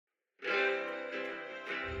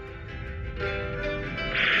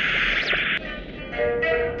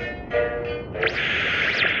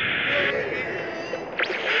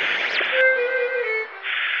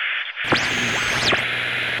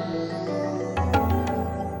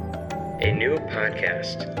a new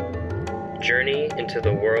podcast. Journey into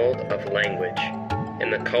the world of language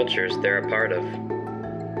and the cultures they're a part of.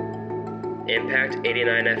 Impact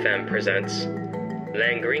 89 FM presents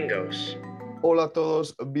Langringos. Hola a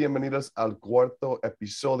todos, bienvenidos al cuarto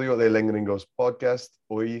episodio de Langringos podcast.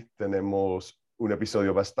 Hoy tenemos un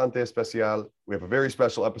episodio bastante especial. We have a very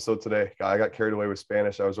special episode today. I got carried away with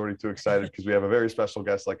Spanish. I was already too excited because we have a very special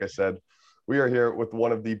guest, like I said. We are here with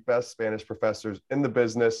one of the best Spanish professors in the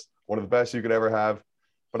business, one of the best you could ever have.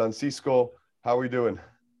 Francisco, how are you doing?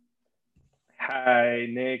 Hi,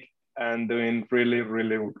 Nick. I'm doing really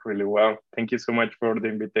well. Thank you so much for the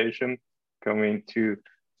invitation, coming to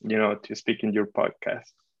speak in your podcast.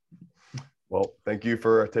 Well, thank you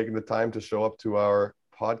for taking the time to show up to our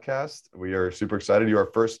podcast. We are super excited. You're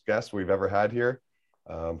our first guest we've ever had here.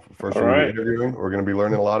 First one we're interviewing. We're going to be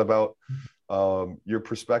learning a lot about your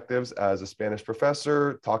perspectives as a Spanish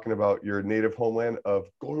professor, talking about your native homeland of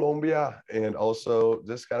Colombia, and also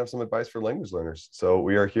just kind of some advice for language learners. So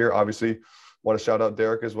we are here. Obviously, want to shout out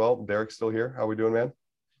Derek as well. Derek's still here. How are we doing, man?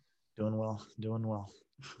 Doing well. You're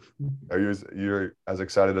as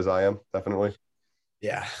excited as I am? Definitely.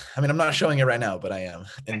 Yeah. I mean, I'm not showing it right now, but I am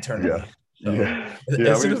internally. Yeah. So,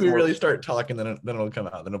 as soon as we really start talking, then it'll come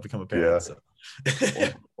out. Then it'll become apparent. Yeah. So.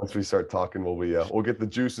 Once we start talking, we'll get the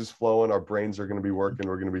juices flowing. Our brains are going to be working.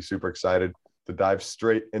 We're going to be super excited to dive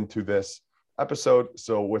straight into this episode.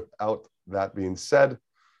 So without that being said,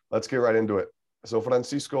 let's get right into it. So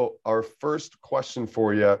Francisco, our first question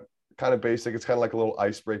for you, kind of basic. It's kind of like a little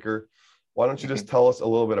icebreaker. Why don't you just tell us a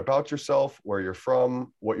little bit about yourself, where you're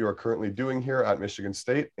from, what you are currently doing here at Michigan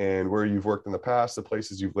State, and where you've worked in the past, the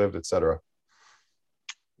places you've lived, etc.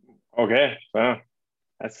 Okay, well,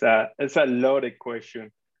 that's a loaded question.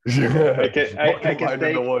 I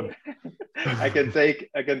can take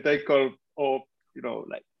all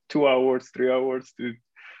like 2 hours, 3 hours to.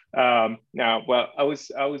 Now, well, I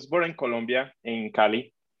was born in Colombia, in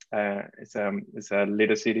Cali. It's a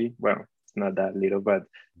little city. Well, it's not that little, but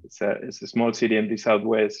it's a small city in the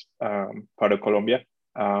southwest part of Colombia.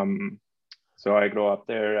 So I grew up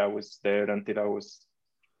there. I was there until I was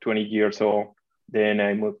 20 years old. Then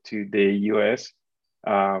I moved to the US.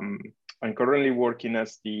 I'm currently working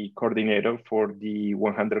as the coordinator for the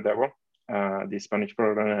 100 level, the Spanish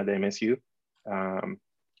program at MSU.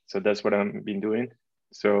 So that's what I've been doing.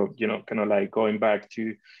 So, kind of like going back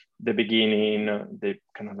to the beginning, the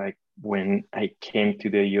kind of like when I came to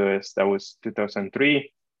the US, that was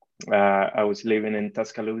 2003. I was living in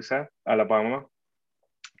Tuscaloosa, Alabama.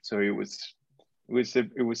 So it was a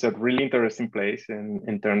really interesting place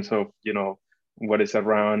in terms of, what is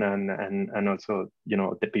around and also,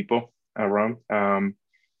 the people around.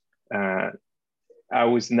 I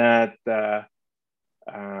was not, I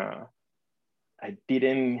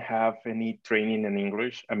didn't have any training in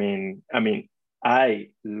English. I mean, I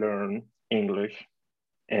learned English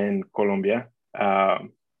in Colombia,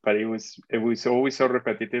 but it was always so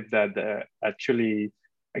repetitive that actually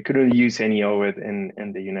I couldn't use any of it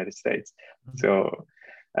in the United States. So,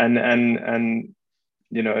 and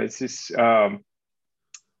it's just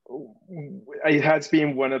it has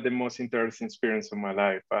been one of the most interesting experiences of my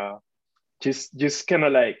life. Just kind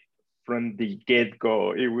of like from the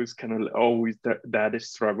get-go, it was kind of always that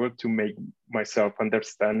struggle to make myself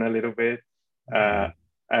understand a little bit. I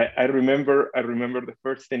remember the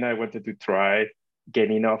first thing I wanted to try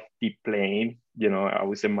getting off the plane. I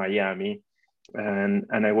was in Miami, and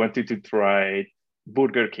I wanted to try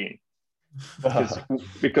Burger King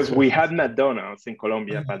because we had McDonald's in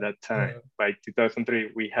Colombia by that time. By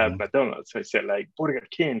 2003, we had McDonald's. So I said like Burger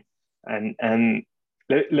King, and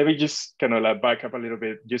let me just kind of like back up a little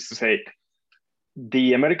bit just to say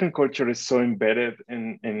the American culture is so embedded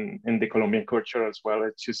in the Colombian culture as well.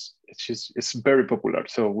 It's very popular.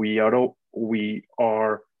 So we are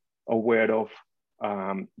aware of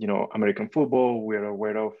American football. We're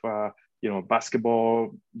aware of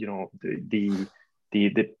basketball.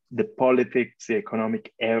 The politics, the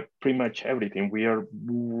economic, pretty much everything. We are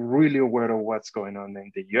really aware of what's going on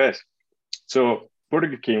in the US. So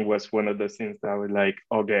Burger King was one of those things that I was like,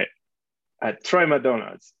 okay, I try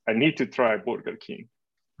McDonald's. I need to try Burger King.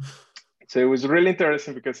 So it was really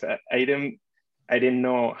interesting because I didn't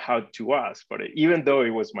know how to ask, but even though it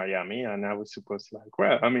was Miami and I was supposed to like,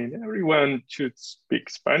 well, I mean, everyone should speak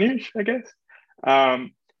Spanish, I guess.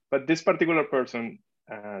 But this particular person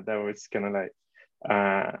that was kind of like,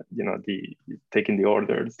 the taking the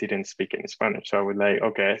orders didn't speak any Spanish. So I was like,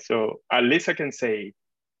 okay, so at least I can say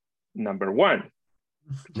number one.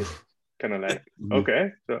 Just kind of like,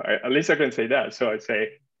 okay, so at least I can say that. So I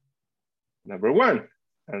say number one,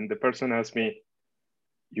 and the person asked me,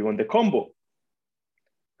 you want the combo?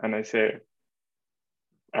 And I say,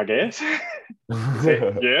 I guess. He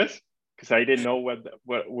said, yes, because I didn't know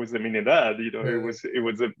what was the meaning of that. You know, it was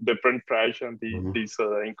the French fries and the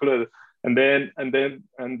soda included. And then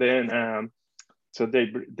so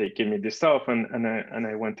they gave me this stuff, and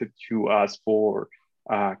I wanted to ask for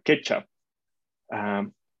ketchup.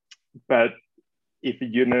 But if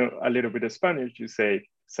you know a little bit of Spanish, you say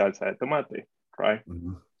salsa de tomate, right?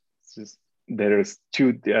 It's just, there's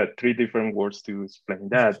three different words to explain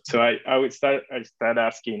that. So I start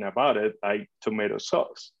asking about it, like tomato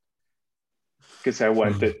sauce, because I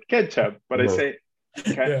wanted ketchup. But I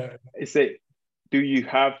say, do you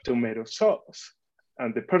have tomato sauce?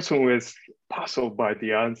 And the person was puzzled by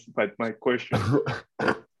the answer, by my question.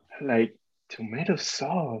 Like, tomato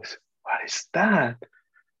sauce, what is that?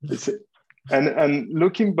 And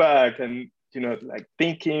looking back, and you know, like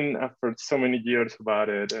thinking after so many years about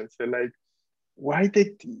it, and say like, why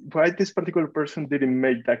this particular person didn't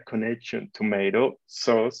make that connection? Tomato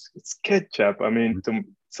sauce, it's ketchup. I mean,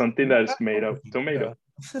 something that is made of tomato.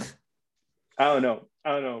 I don't know,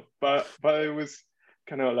 but it was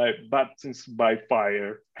kind of like baptisms by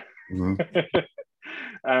fire.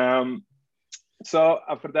 So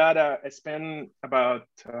after that, I spent about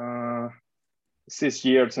 6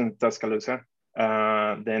 years in Tuscaloosa.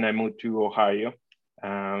 Then I moved to Ohio,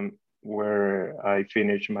 where I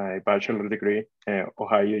finished my bachelor degree at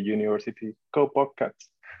Ohio University, Go Bobcats.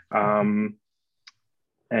 And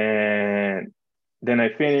then I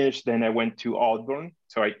finished, then I went to Auburn.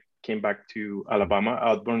 So I came back to Alabama,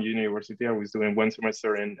 Auburn University. I was doing one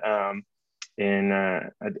semester I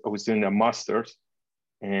was doing a master's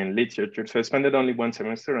in literature. So I spent it only one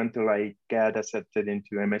semester until I got accepted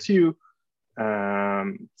into MSU.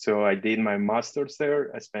 So I did my master's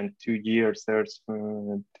there. I spent 2 years there,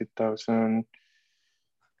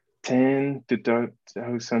 2010 to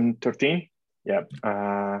 2013. Yeah.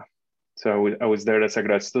 So I was there as a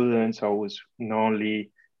grad student. So I was not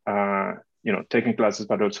only taking classes,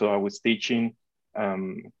 but also I was teaching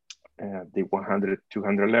the 100,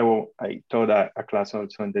 200 level. I taught a class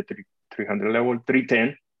also on the 300 level,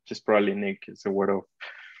 310, just probably Nick is aware of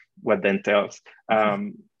what that entails.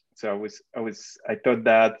 So I taught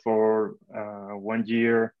that for 1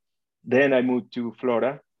 year. Then I moved to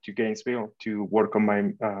Florida, to Gainesville, to work on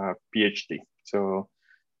my PhD. So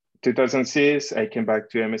 2006, I came back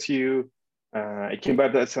to MSU. I came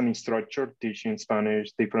back as an instructor, teaching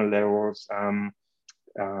Spanish, different levels.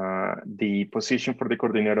 The position for the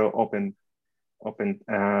coordinator opened up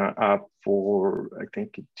for, I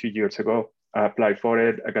think, 2 years ago. I applied for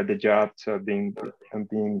it. I got the job. So I'm being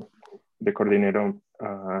the coordinator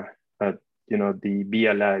at the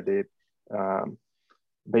BLI, the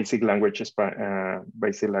basic language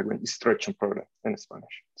instruction program in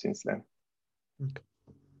Spanish since then. Okay.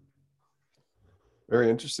 Very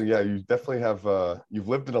interesting. Yeah, you definitely have. You've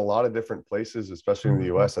lived in a lot of different places, especially in the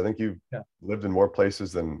U.S. I think you've lived in more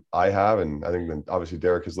places than I have, and I think that obviously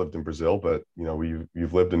Derek has lived in Brazil. But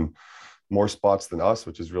you've lived in more spots than us,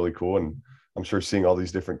 which is really cool. And I'm sure seeing all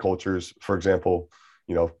these different cultures. For example,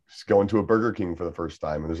 just going to a Burger King for the first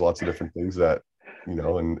time, and there's lots of different things that in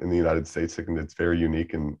the United States, it's very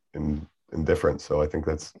unique and different. So I think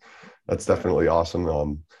that's definitely awesome.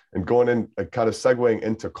 And going in, kind of segueing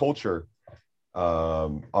into culture.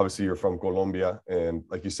 Obviously you're from Colombia, and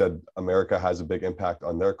like you said, America has a big impact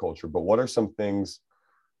on their culture, but what are some things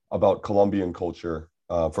about Colombian culture,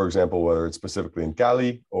 for example, whether it's specifically in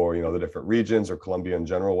Cali or the different regions or Colombia in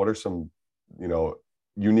general? What are some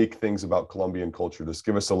unique things about Colombian culture? Just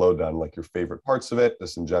give us a lowdown, like your favorite parts of it,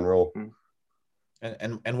 just in general,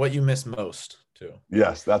 and what you miss most too.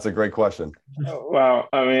 Yes, that's a great question. Well,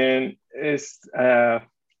 I mean, it's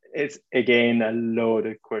again a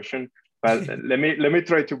loaded question. But let me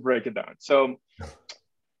try to break it down. So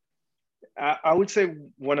I would say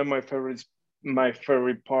one of my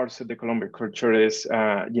favorite parts of the Colombian culture is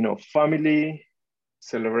family,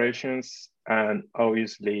 celebrations, and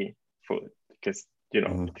obviously food, because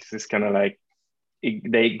this is kind of like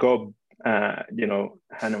they go hand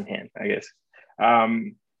in hand, I guess.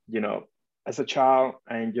 As a child,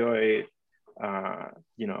 I enjoy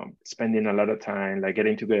spending a lot of time like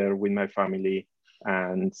getting together with my family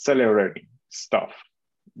and celebrating stuff,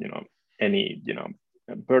 any,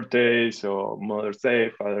 birthdays or Mother's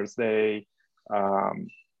Day, Father's Day,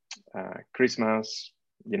 Christmas,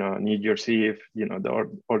 New Year's Eve, the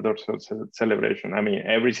order celebration. I mean,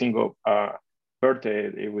 every single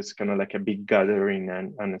birthday, it was kind of like a big gathering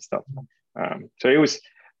and stuff. So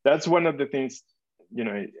that's one of the things,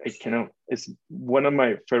 it's one of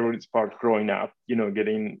my favorite parts growing up,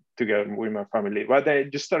 getting together with my family. But I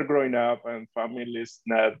just start growing up and family is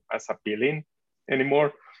not as appealing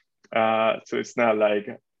anymore. So it's not like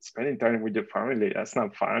spending time with your family. That's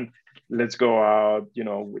not fun. Let's go out,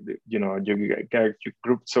 you get your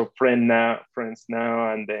groups of friends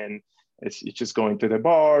now, and then it's just going to the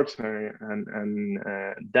bars and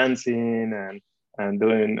dancing and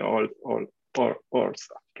doing all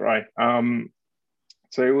stuff, right?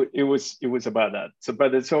 So it was about that. So,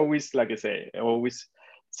 but it's always, like I say, always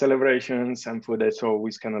celebrations, and food is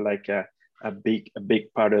always kind of like a big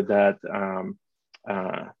part of that,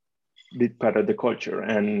 big part of the culture.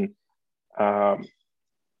 And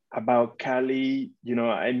about Cali,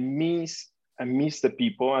 I miss the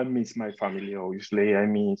people. I miss my family, obviously. I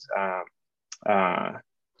miss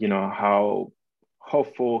how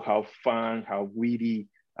hopeful, how fun, how witty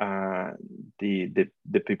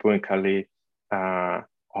the people in Cali are.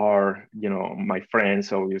 My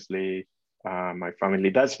friends, obviously, my family.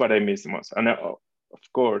 That's what I miss the most. And of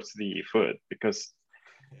course, the food, because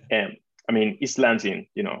East Lansing,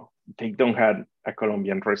 they don't have a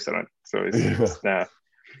Colombian restaurant. So it's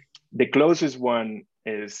the closest one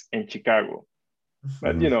is in Chicago.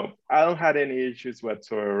 But, I don't have any issues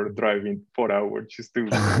whatsoever driving 4 hours just to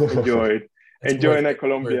enjoying a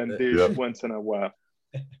Colombian dish once in a while.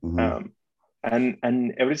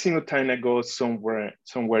 And every single time I go somewhere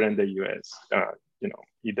in the US,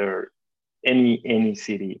 either any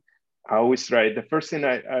city, I always try. The first thing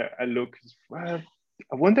I look is, well,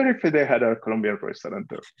 I wonder if they had a Colombian restaurant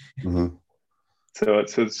there. So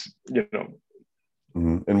it's,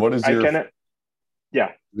 And what is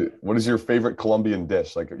what is your favorite Colombian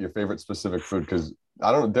dish? Like your favorite specific food? Because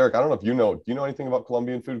Derek, I don't know if do you know anything about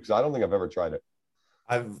Colombian food? Because I don't think I've ever tried it.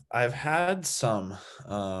 I've had some.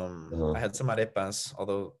 I had some arepas,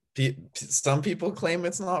 although some people claim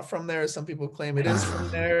it's not from there. Some people claim it is from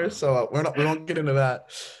there. So we won't get into that.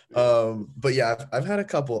 But yeah, I've had a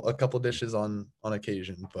couple dishes on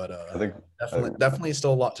occasion, but I think definitely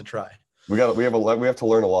still a lot to try. We have to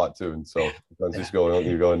learn a lot too, and so just go ahead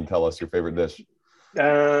and tell us your favorite dish.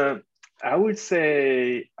 I would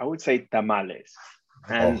say tamales,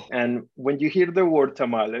 and when you hear the word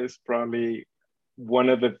tamales, probably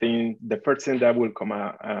the first thing that will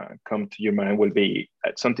come to your mind will be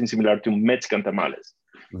something similar to Mexican tamales.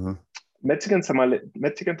 Mexican tamale.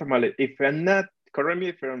 If I'm not, correct me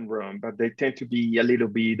if I'm wrong, but they tend to be a little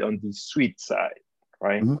bit on the sweet side,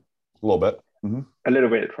 right? A little bit. A little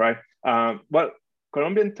bit, right? Well,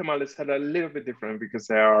 Colombian tamales are a little bit different because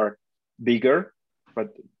they are bigger,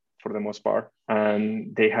 but for the most part,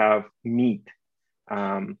 and they have meat.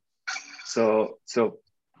 So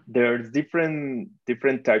there's different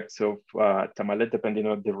types of tamales depending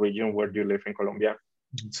on the region where you live in Colombia.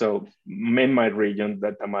 So in my region,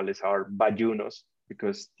 the tamales are bayunos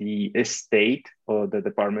because the state or the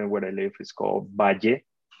department where I live is called Valle.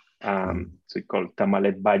 So it's called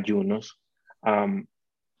tamales bayunos.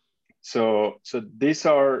 So these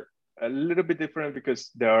are a little bit different because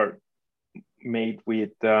they are made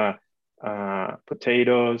with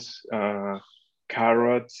potatoes,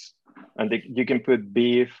 carrots, and you can put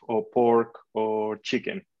beef or pork or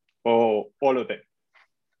chicken or all of them.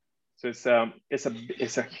 So it's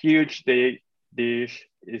a huge dish.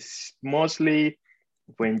 It's mostly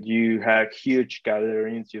when you have huge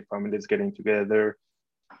gatherings, your family is getting together.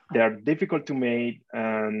 They are difficult to make,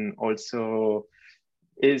 and also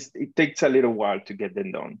it takes a little while to get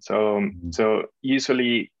them done. So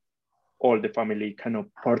usually all the family kind of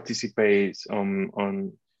participates on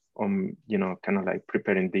kind of like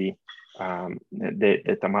preparing the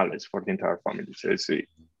tamales for the entire family. So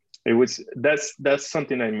that's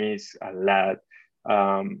something I miss a lot.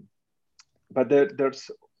 But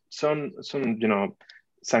there's some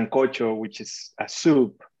sancocho, which is a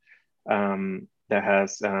soup that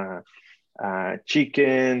has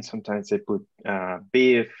chicken. Sometimes they put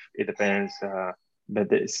beef. It depends.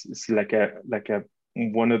 But it's like a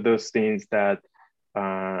one of those things that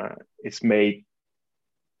is made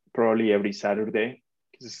probably every Saturday.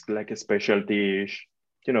 It's like a special dish,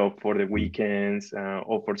 for the weekends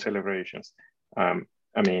or for celebrations. In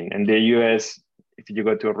the US, if you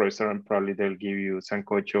go to a restaurant, probably they'll give you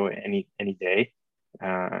sancocho any day.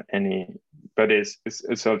 But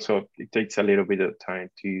it's also, it takes a little bit of time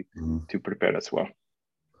to prepare as well.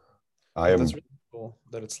 That's really cool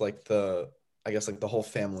that it's like the whole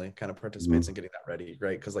family kind of participates in getting that ready,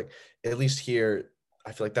 right? Because like at least here,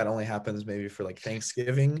 I feel like that only happens maybe for like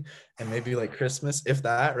Thanksgiving and maybe like Christmas, if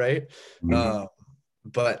that, right?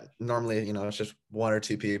 But normally, it's just one or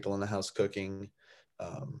two people in the house cooking.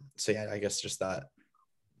 So yeah, I guess just that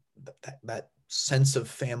sense of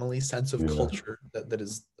family, sense of culture that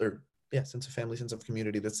is, or sense of family, sense of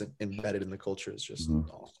community that's embedded in the culture is just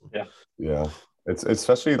awesome. Yeah. It's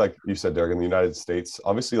especially like you said, Derek, in the United States,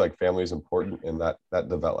 obviously like family is important and that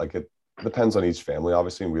develop like it depends on each family,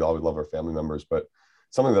 obviously, and we all love our family members, but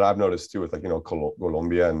something that I've noticed too with like,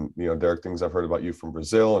 Colombia and, Derek, things I've heard about you from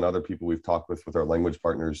Brazil and other people we've talked with our language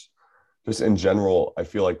partners, just in general, I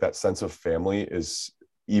feel like that sense of family is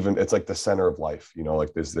it's like the center of life,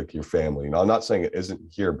 like this, like your family. I'm not saying it isn't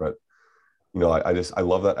here, but I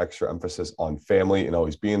love that extra emphasis on family and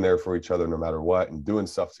always being there for each other no matter what and doing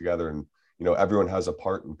stuff together. And, everyone has a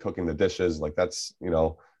part in cooking the dishes. Like that's,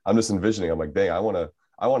 I'm just envisioning, I'm like, dang, I want to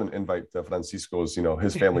invite Francisco's,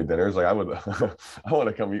 his family dinners. Like I would, I want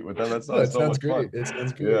to come eat with them. That sounds so much great. fun. It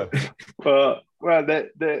sounds great. Yeah. Well,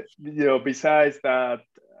 besides that,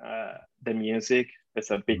 the music is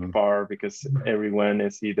a big part because everyone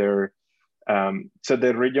is either, so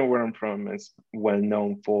the region where I'm from is well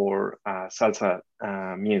known for salsa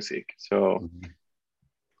music. So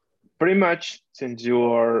pretty much since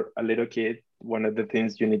you are a little kid, one of the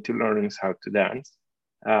things you need to learn is how to dance.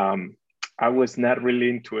 I was not really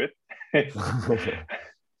into it.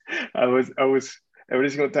 I was every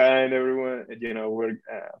single time, everyone, we're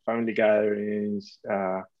family gatherings,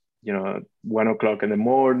 1 o'clock in the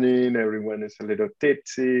morning, everyone is a little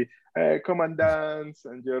tipsy, come and dance.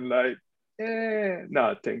 And you're like,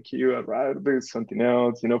 no, thank you. I'd rather do something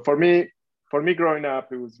else. For me growing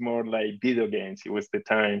up, it was more like video games. It was the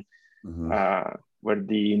time where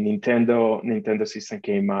the Nintendo system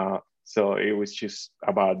came out. So it was just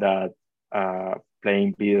about that,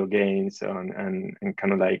 playing video games and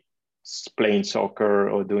kind of like playing soccer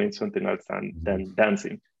or doing something else than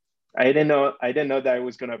dancing. I didn't know that it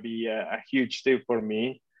was gonna be a huge thing for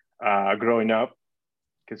me growing up,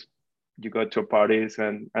 because you go to parties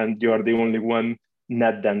and you are the only one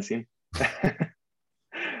not dancing.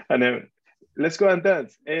 And then let's go and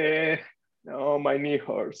dance. No, my knee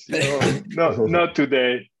hurts. Not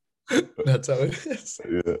today. That's how it is.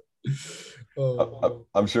 Yeah.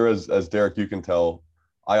 I'm sure as Derek, you can tell,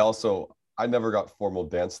 I never got formal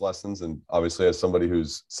dance lessons, and obviously as somebody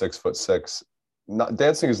who's 6'6",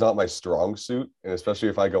 dancing is not my strong suit, and especially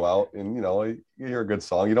if I go out and you hear a good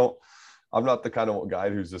song, I'm not the kind of guy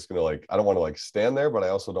who's just gonna I don't want to stand there, but I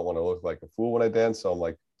also don't want to look like a fool when I dance. So I'm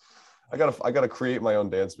like, I gotta create my own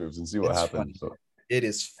dance moves and see what happens. So. It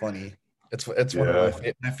is funny. It's one of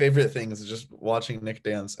my favorite things is just watching Nick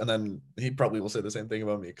dance, and then he probably will say the same thing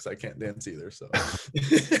about me because I can't dance either. So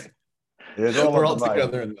we're all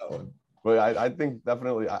together in that one. But I think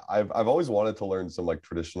definitely I've always wanted to learn some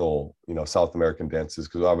traditional South American dances,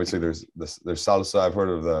 because obviously there's salsa. I've heard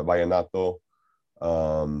of the vallenato.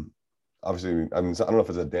 Obviously, I don't know if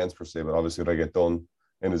it's a dance per se, but obviously reggaeton,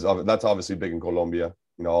 and that's obviously big in Colombia.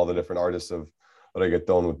 All the different artists of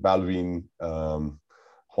reggaeton with Balvin,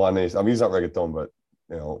 Juanes. I mean, he's not reggaeton, but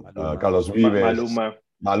Carlos Vives,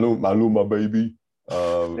 Maluma, baby,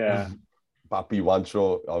 Papi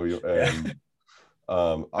Wancho,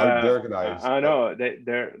 and Derek and I know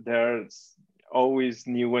there's always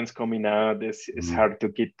new ones coming out. It's hard to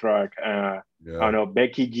keep track. I don't know,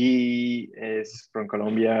 Becky G is from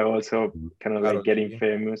Colombia, also kind of like getting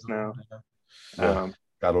famous now.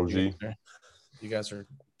 Karol G. You guys are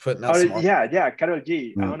putting out some Karol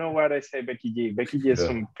G. I don't know why I say Becky G. Becky G is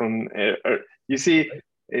from you see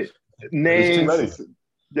names.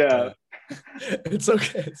 Yeah. It's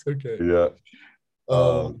okay. Yeah.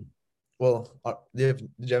 Well, did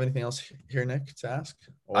you have anything else here, Nick, to ask?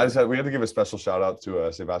 We had to give a special shout out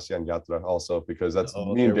to Sebastian Yatra also, because that's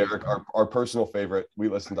me and Derek, our personal favorite. We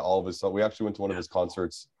listened to all of his songs. We actually went to one of his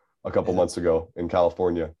concerts a couple months ago in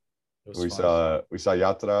California. We saw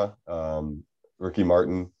Yatra, Ricky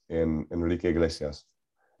Martin, and Enrique Iglesias,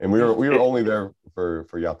 and we were only there for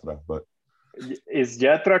Yatra. But is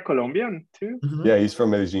Yatra Colombian too? Yeah, he's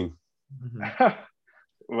from Medellin.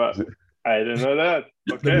 Well, I didn't know that.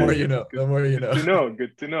 Okay. The more you know.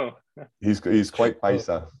 Good to know. He's quite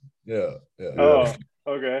paisa. Yeah. Oh,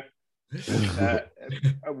 okay.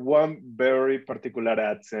 One very particular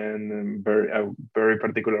accent and very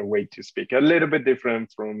particular way to speak. A little bit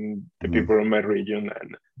different from the people in my region,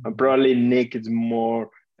 and probably Nick is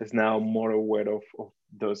now more aware of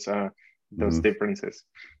those differences.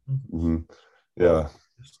 Yeah.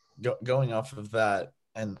 Going off of that,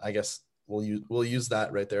 and I guess we'll use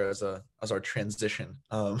that right there as our transition.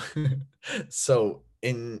 So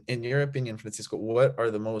in your opinion, Francisco, what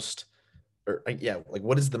are the most,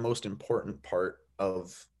 what is the most important part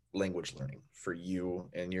of language learning for you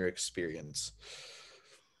and your experience?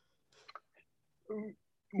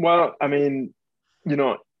 Well, I mean,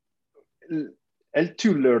 L2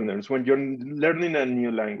 learners, when you're learning a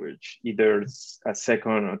new language, either a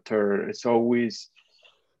second or third, it's always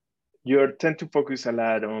you tend to focus a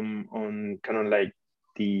lot on kind of like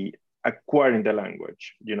the acquiring the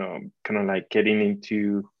language, kind of like getting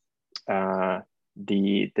into the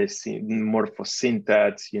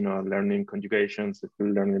morphosyntax, learning conjugations,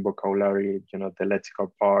 learning vocabulary, the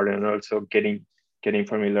lexical part, and also getting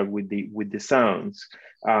familiar with the sounds.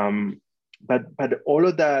 But all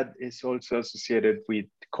of that is also associated with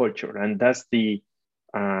culture, and that's the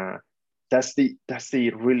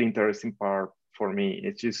really interesting part for me.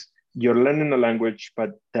 It's just you're learning a language,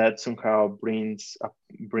 but that somehow brings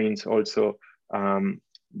also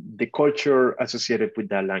the culture associated with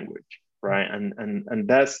that language, right? And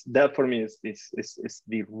that for me is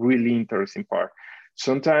the really interesting part.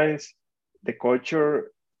 Sometimes the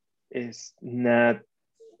culture is not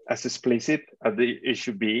as explicit as it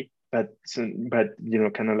should be, but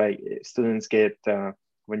kind of like students get all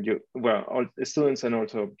students, and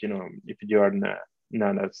also if you are not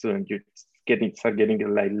a student, you start getting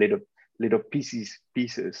like little pieces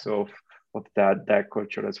of that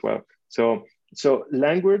culture as well. So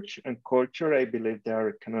language and culture, I believe they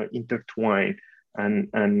are kind of intertwined, and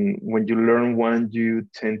when you learn one, you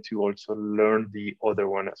tend to also learn the other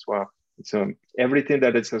one as well. So everything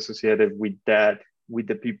that is associated with that, with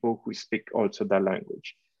the people who speak also that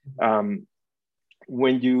language.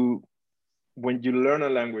 When you learn a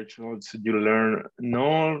language, also you learn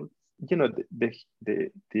the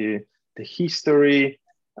history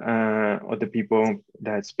of the people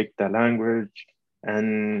that speak the language.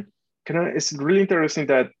 And kind of it's really interesting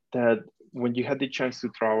that when you had the chance to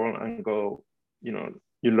travel and go, you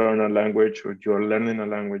learn a language, or you're learning a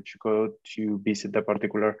language, you go to visit a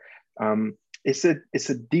particular, it's a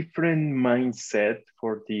different mindset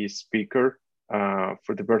for the speaker,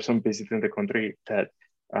 for the person visiting the country, that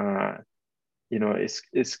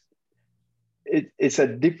it's a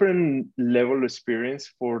different level experience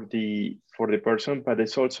for the person, but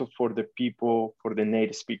it's also for the people, for the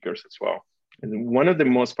native speakers as well. And one of the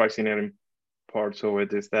most fascinating parts of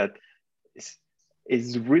it is that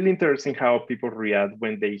it's really interesting how people react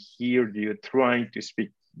when they hear you trying to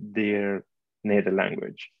speak their native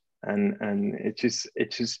language, and it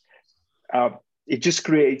just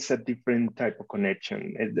creates a different type of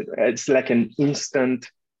connection. It's like an instant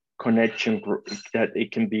connection that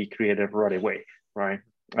it can be created right away, right?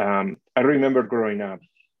 I remember growing up,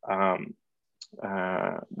 there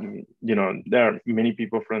are many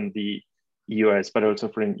people from the US, but also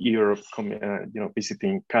from Europe,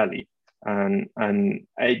 visiting Cali, and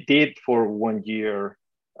I did for 1 year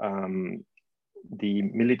the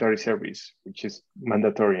military service, which is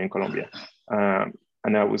mandatory in Colombia,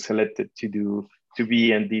 and I was selected to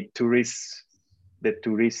be in the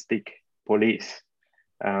touristic police.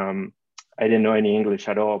 I didn't know any English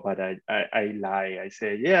at all, but I lie. I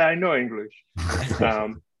said, yeah, I know English.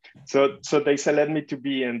 So they select me to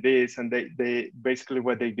be in this, and they basically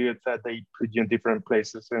what they do is that they put you in different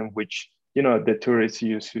places in which the tourists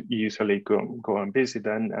usually go and visit,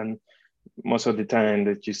 and most of the time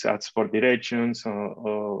they just ask for directions,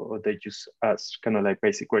 or they just ask kind of like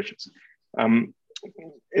basic questions.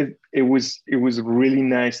 It was really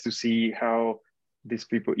nice to see how these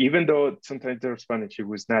people, even though sometimes their Spanish it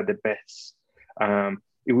was not the best,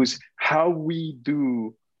 it was how we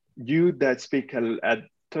do, you that speak a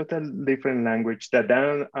total different language that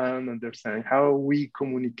I don't understand, how we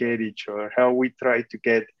communicate each other, how we try to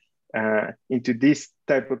get into this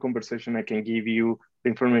type of conversation. I can give you the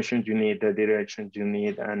information you need, the direction you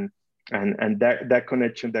need, and that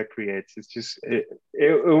connection that creates. It's just it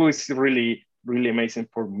was really, really amazing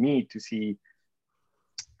for me to see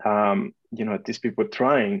these people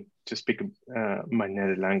trying to speak my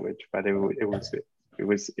native language, but it was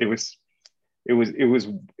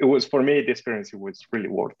for me, the experience, it was really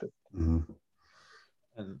worth it. Mm-hmm.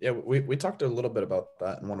 And yeah, we talked a little bit about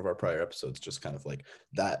that in one of our prior episodes, just kind of like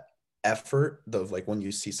that effort of like when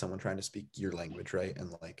you see someone trying to speak your language, right?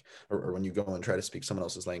 And like, or when you go and try to speak someone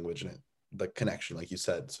else's language, and the connection, like you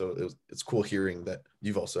said. So it's cool hearing that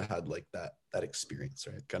you've also had like that experience,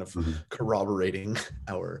 right? Kind of corroborating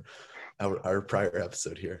our prior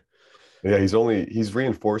episode here. Yeah, he's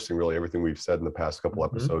reinforcing really everything we've said in the past couple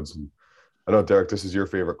episodes. And I know, Derek, this is your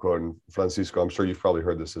favorite quote, and Francisco, I'm sure you've probably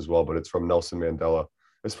heard this as well, but it's from Nelson Mandela.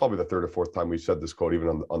 It's probably the third or fourth time we've said this quote,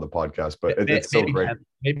 even on the podcast, but it's so great.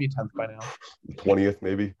 Maybe 10th by now. 20th,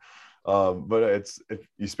 maybe. But it's, if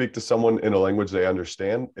you speak to someone in a language they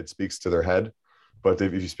understand, it speaks to their head. But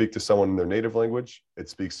if you speak to someone in their native language, it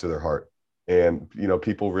speaks to their heart. And,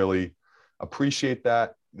 people really appreciate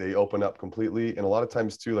that. They open up completely. And a lot of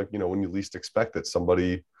times too, like, when you least expect it,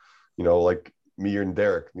 somebody, like me and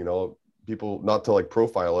Derek, people, not to like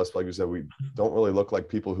profile us, but like you said, we don't really look like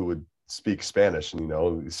people who would speak Spanish. And, you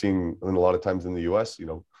know, seeing and a lot of times in the US, you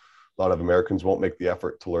know, a lot of Americans won't make the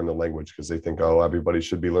effort to learn the language because they think, oh, everybody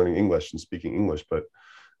should be learning English and speaking English. But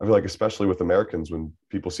I feel like, especially with Americans, when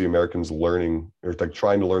people see Americans learning or like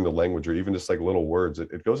trying to learn the language or even just like little words,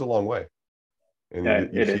 it goes a long way. And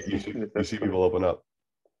Yeah, you see people open up.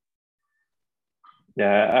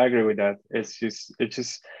 Yeah, I agree with that. It's just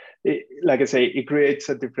like I say, it creates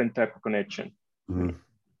a different type of connection. Mm-hmm.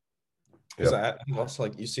 Because I also,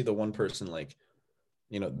 like, you see the one person, like,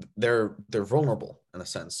 you know, they're vulnerable in a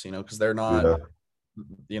sense, you know, because they're not,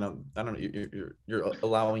 you know, I don't know, you're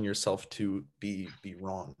allowing yourself to be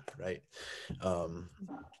wrong, right?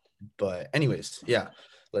 But anyways, yeah,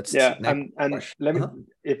 let's and let me,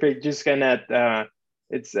 if I just can add,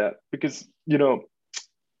 it's because, you know,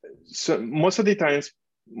 so most of the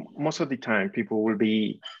time people will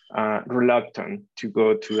be reluctant to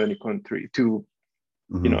go to any country, to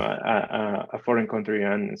you know, a foreign country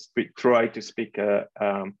and try to speak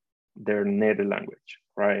their native language,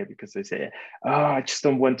 right? Because they say, oh, I just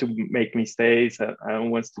don't want to make mistakes. I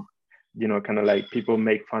don't want to, you know, kind of like people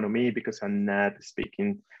make fun of me because I'm not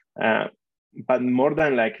speaking. But more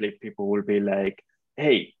than likely, people will be like,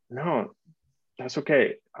 hey, no, that's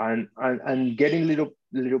okay. And getting little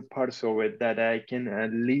parts of it that I can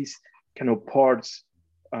at least kind of parts,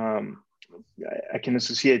 I can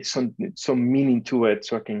associate some meaning to it,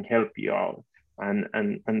 so I can help you out.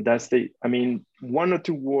 And that's I mean, 1 or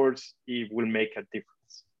 2 words, it will make a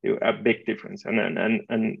difference, a big difference. And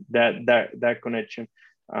that connection.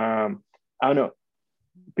 I don't know.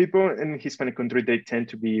 People in Hispanic country, they tend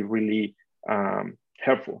to be really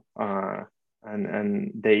helpful.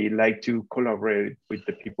 And they like to collaborate with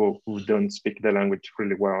the people who don't speak the language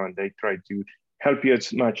really well, and they try to help you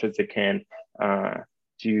as much as they can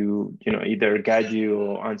to, you know, either guide you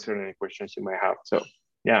or answer any questions you might have. So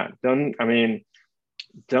yeah, don't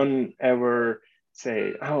ever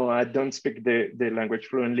say, oh, I don't speak the language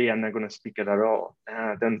fluently, I'm not going to speak it at all.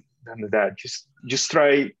 Don't do that. Just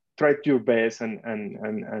try your best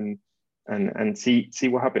and see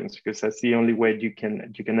what happens, because that's the only way you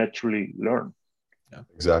can actually learn. Yeah,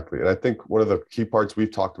 exactly. And I think one of the key parts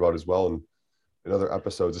we've talked about as well in other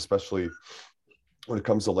episodes, especially when it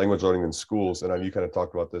comes to language learning in schools, and you kind of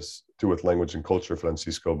talked about this too with language and culture,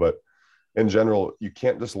 Francisco, but in general, you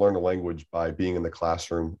can't just learn a language by being in the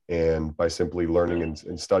classroom and by simply learning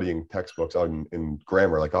and studying textbooks out in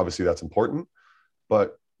grammar. Like, obviously that's important,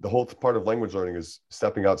 but the whole part of language learning is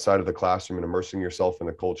stepping outside of the classroom and immersing yourself in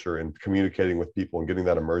the culture and communicating with people and getting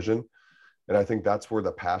that immersion. And I think that's where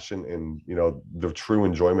the passion and, you know, the true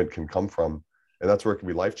enjoyment can come from. And that's where it can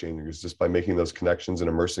be life-changing, is just by making those connections and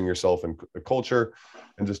immersing yourself in the culture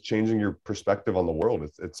and just changing your perspective on the world.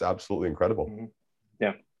 It's absolutely incredible. Mm-hmm.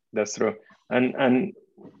 Yeah, that's true. And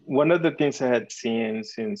one of the things I had seen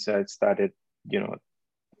since I started, you know,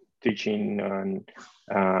 teaching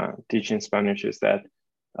Spanish is that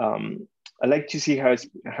I like to see how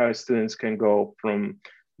students can go from,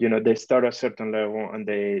 you know, they start at a certain level and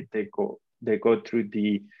they go through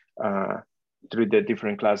the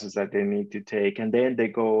different classes that they need to take, and then they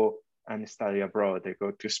go and study abroad. They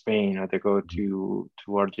go to Spain, or they go to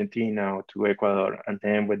Argentina or to Ecuador, and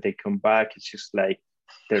then when they come back, it's just like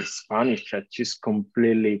their Spanish had just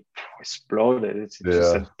completely exploded. It's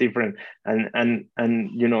just a different, and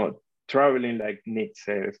you know, traveling, like Nick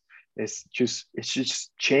says, it's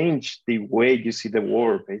just changed the way you see the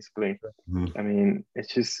world, basically. Mm-hmm. I mean,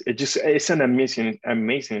 it's an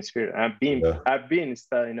amazing experience. I've been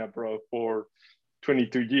studying abroad for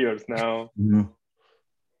 22 years now. Mm-hmm.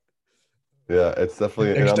 Yeah, it's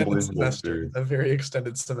definitely an unbelievable experience. A very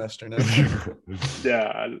extended semester now.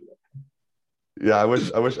 Yeah, I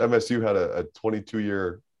wish MSU had a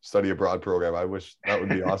 22-year study abroad program. I wish that would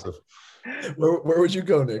be awesome. Where would you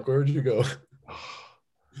go, Nick? Where would you go?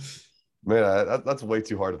 Man, that's way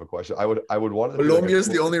too hard of a question. I would want to. Colombia is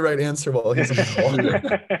the only right answer while he's I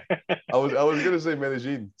was gonna say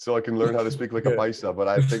Medellin, so I can learn how to speak like a paisa, but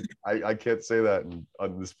I think I can't say that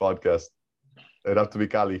on this podcast. It'd have to be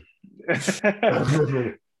Cali.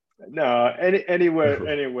 No, anywhere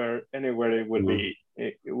it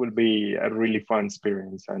will be a really fun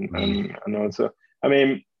experience, and also, I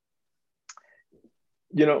mean,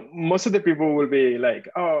 you know, most of the people will be like,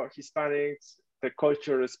 oh, Hispanics, the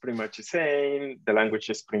culture is pretty much the same, the language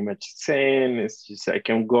is pretty much the same. It's just, I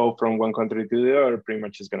can go from one country to the other, pretty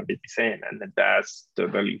much is going to be the same, and that's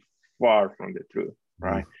totally far from the truth,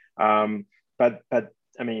 right? But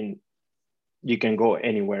I mean, you can go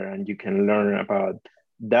anywhere and you can learn about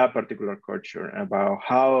that particular culture, about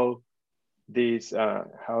how the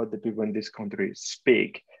people in this country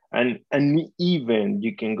speak, and even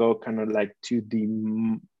you can go kind of like to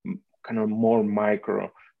the kind of more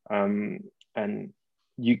micro, and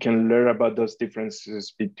you can learn about those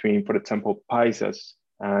differences between, for example, paisas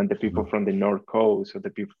and the people from the North Coast, or the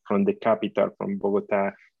people from the capital, from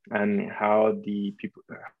Bogota, and how the people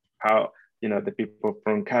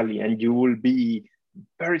from Cali, and you will be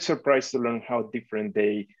very surprised to learn how different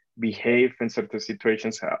they behave in certain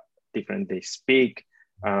situations, how different they speak,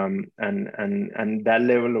 and that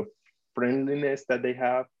level of friendliness that they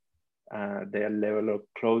have, their level of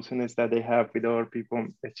closeness that they have with other people.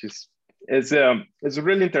 It's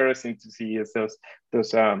really interesting to see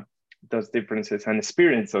those differences and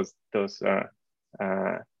experience those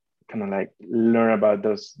kind of like learn about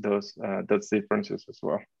those differences as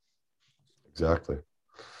well. Exactly.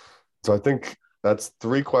 So I think that's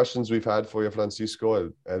 3 questions we've had for you,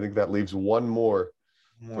 Francisco. I think that leaves one more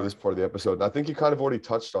for this part of the episode. And I think you kind of already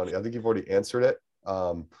touched on it. I think you've already answered it.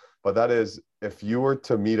 But that is, if you were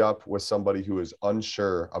to meet up with somebody who is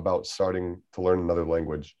unsure about starting to learn another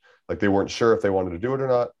language, like they weren't sure if they wanted to do it or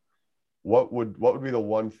not, what would be the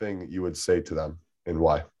one thing you would say to them, and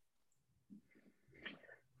why?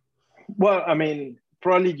 Well, I mean,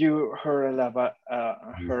 probably you heard a lot about,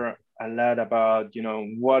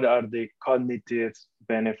 what are the cognitive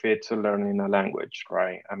benefits of learning a language,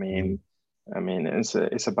 right? I mean,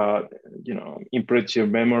 it's about, improve your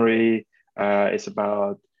memory. It's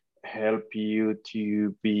about help you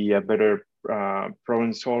to be a better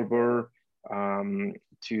problem solver,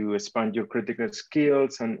 to expand your critical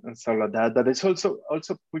skills and stuff like that. But it's also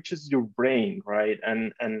pushes your brain, right?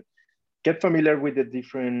 And get familiar with the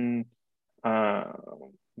different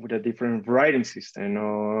writing system,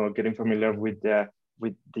 or getting familiar with the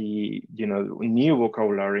new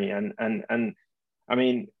vocabulary. And I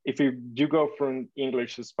mean, if you go from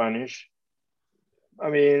English to Spanish, I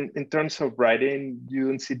mean, in terms of writing, you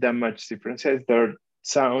don't see that much differences. There are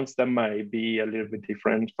sounds that might be a little bit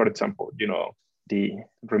different. For example,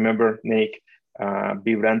 remember, Nick,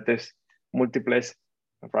 vibrantes, múltiples,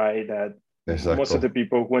 right? That Exactly. Most of the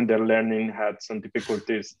people, when they're learning, had some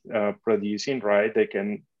difficulties producing, right?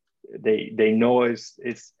 They know it's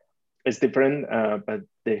different, but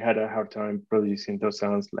they had a hard time producing those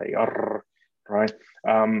sounds like right?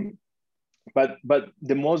 But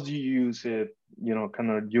the most you use it, kind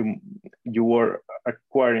of you were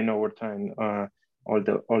acquiring over time all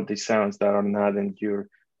the sounds that are not in your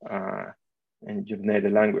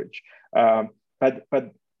native language. But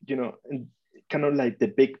kind of like the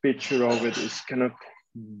big picture of it is kind of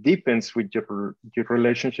deepens with your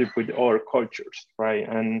relationship with other cultures, right?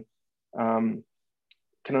 And kind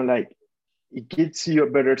of like it gives you a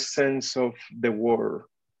better sense of the world,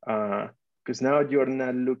 because now you're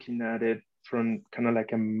not looking at it from kind of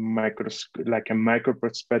like a micro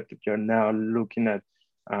perspective. You're now looking at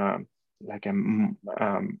like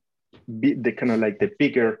the kind of like the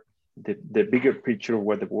bigger picture of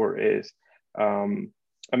what the world is. I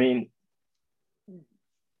mean,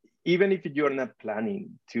 even if you're not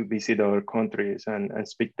planning to visit other countries and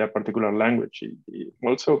speak that particular language, it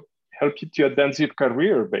also helps you to advance your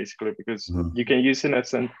career, basically, because you can use it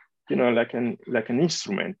as like an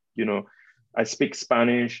instrument. I speak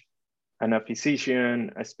Spanish, and a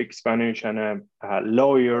physician. I speak Spanish, and a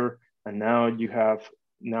lawyer. And now you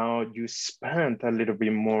spend a little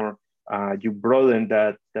bit more. You broaden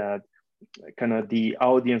that kind of the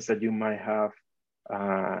audience that you might have.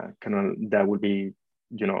 Kind of that would be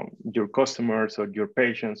your customers or your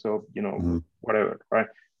patients, or whatever, right?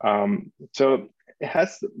 So it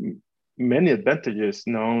has many advantages,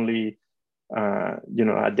 not only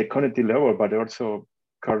at the cognitive level, but also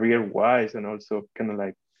career wise, and also kind of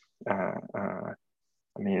like I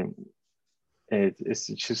mean, it's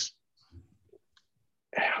just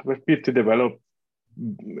help you to develop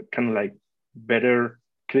kind of like better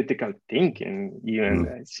critical thinking. Even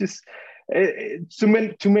it's just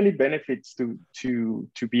too many benefits to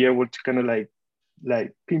be able to kind of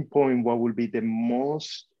like pinpoint what will be the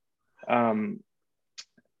most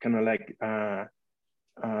kind of like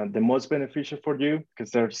the most beneficial for you,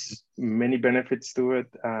 because there's many benefits to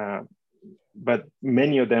it, but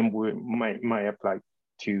many of them might apply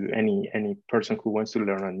to any person who wants to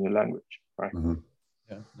learn a new language, right?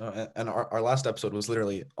 Yeah, no, and our last episode was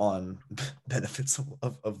literally on benefits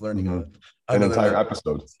of learning an entire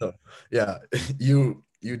episode. So yeah, you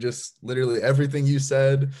just literally everything you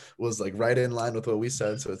said was like right in line with what we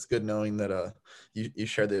said. So it's good knowing that you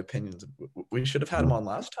share the opinions. We should have had him on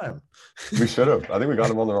last time. We should have. I think we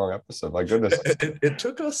got him on the wrong episode. My goodness. It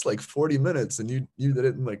took us like 40 minutes, and you did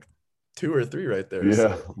it in like 2 or 3 right there. Yeah,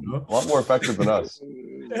 so, a lot more effective than us.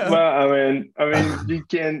 Yeah. Well, I mean, you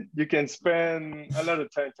can spend a lot of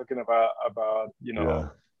time talking about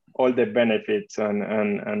all the benefits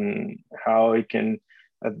and how it can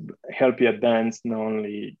help you advance not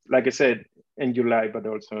only, like I said, in your life, but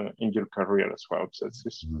also in your career as well. So it's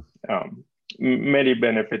just many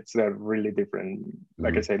benefits that are really different.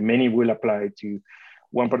 Like I said, many will apply to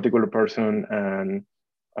one particular person and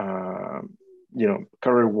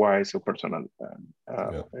career-wise or personal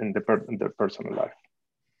in the personal life.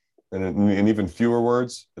 And in even fewer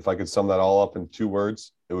words, if I could sum that all up in 2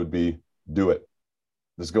 words, it would be do it.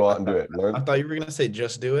 Just go out and do it. Learn. I thought you were going to say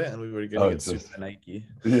just do it, and we were going to get sued by Nike.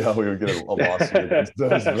 Yeah, we would get a lawsuit against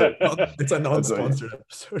us. But it's a non-sponsored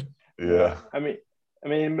episode. Yeah. I mean,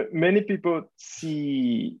 many people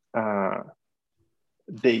see,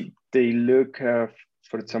 they look,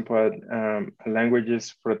 for example,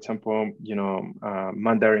 languages, for example,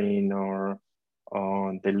 Mandarin or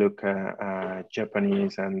they look at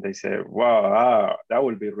Japanese and they say, wow, that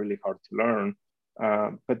will be really hard to learn.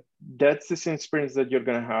 But that's the same experience that you're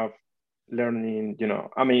going to have learning,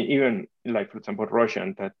 even like, for example,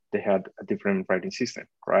 Russian, that they had a different writing system,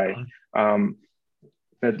 right?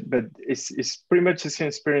 But it's pretty much the same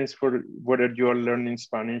experience for whether you are learning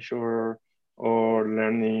Spanish or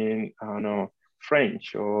learning, I don't know,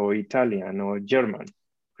 French or Italian or German.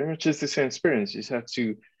 Pretty much it's the same experience. You just have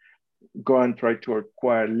to go and try to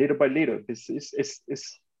acquire little by little. It's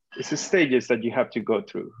the stages that you have to go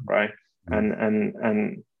through, right?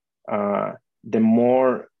 And the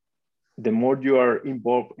more you are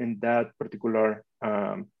involved in that particular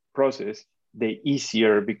process, the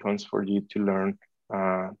easier it becomes for you to learn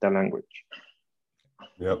the language.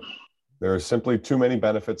 Yep. There are simply too many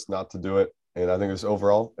benefits not to do it. And I think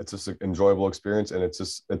overall, it's just an enjoyable experience, and it's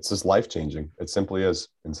just life-changing. It simply is.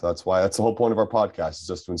 And so that's the whole point of our podcast, is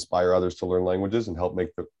just to inspire others to learn languages and help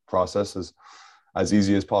make the process as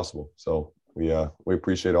easy as possible. So we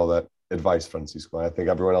appreciate all that advice, Francisco. I think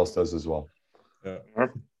everyone else does as well. Yeah.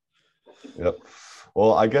 Yep.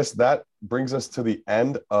 Well, I guess that brings us to the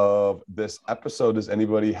end of this episode. Does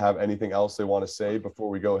anybody have anything else they want to say before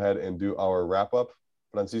we go ahead and do our wrap up?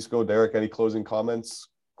 Francisco, Derek, any closing comments,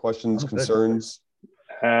 questions, concerns?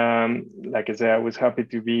 Like I said, I was happy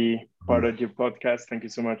to be part of your podcast. Thank you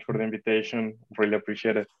so much for the invitation. Really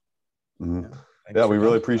appreciate it. Yeah, we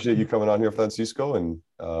really appreciate you coming on here, Francisco, and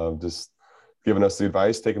just giving us the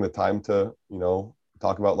advice, taking the time to,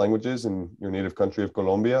 talk about languages in your native country of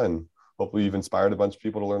Colombia, and hopefully you've inspired a bunch of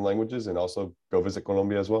people to learn languages and also go visit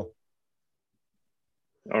Colombia as well.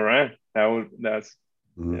 All right. That's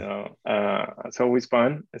it's always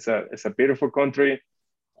fun. It's a beautiful country.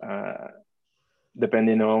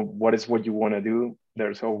 Depending on what you want to do,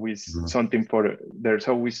 there's always something there's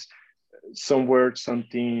always somewhere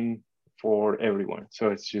something for everyone. So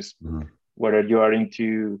it's just whether you are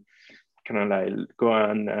into kind of like go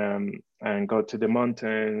and go to the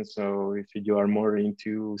mountains, or if you are more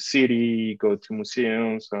into city, go to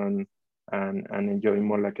museums and enjoy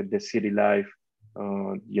more like the city life,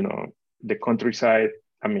 the countryside.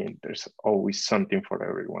 I mean, there's always something for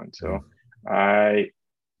everyone. So I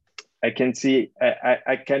can see,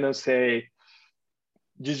 I cannot say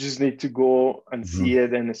you just need to go and see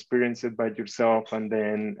it and experience it by yourself. And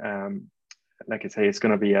then, like I say, it's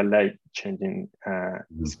going to be a life-changing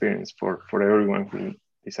experience for everyone who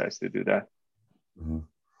decides to do that.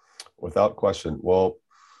 Without question. Well,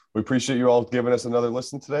 we appreciate you all giving us another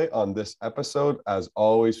listen today on this episode. As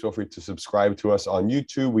always, feel free to subscribe to us on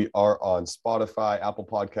YouTube. We are on Spotify, Apple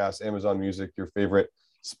Podcasts, Amazon Music, your favorite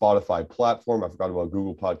Spotify platform. I forgot about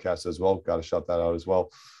Google Podcasts as well. Got to shout that out as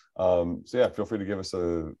well. So yeah, feel free to give us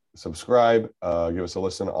a subscribe, give us a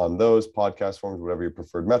listen on those podcast forms, whatever your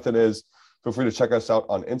preferred method is. Feel free to check us out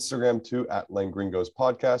on Instagram too, at Langringos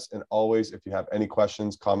Podcast. And always, if you have any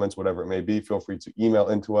questions, comments, whatever it may be, feel free to email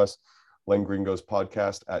into us,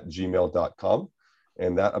 langringospodcast@gmail.com.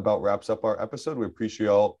 And that about wraps up our episode. We appreciate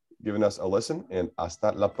you all giving us a listen, and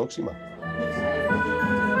hasta la próxima.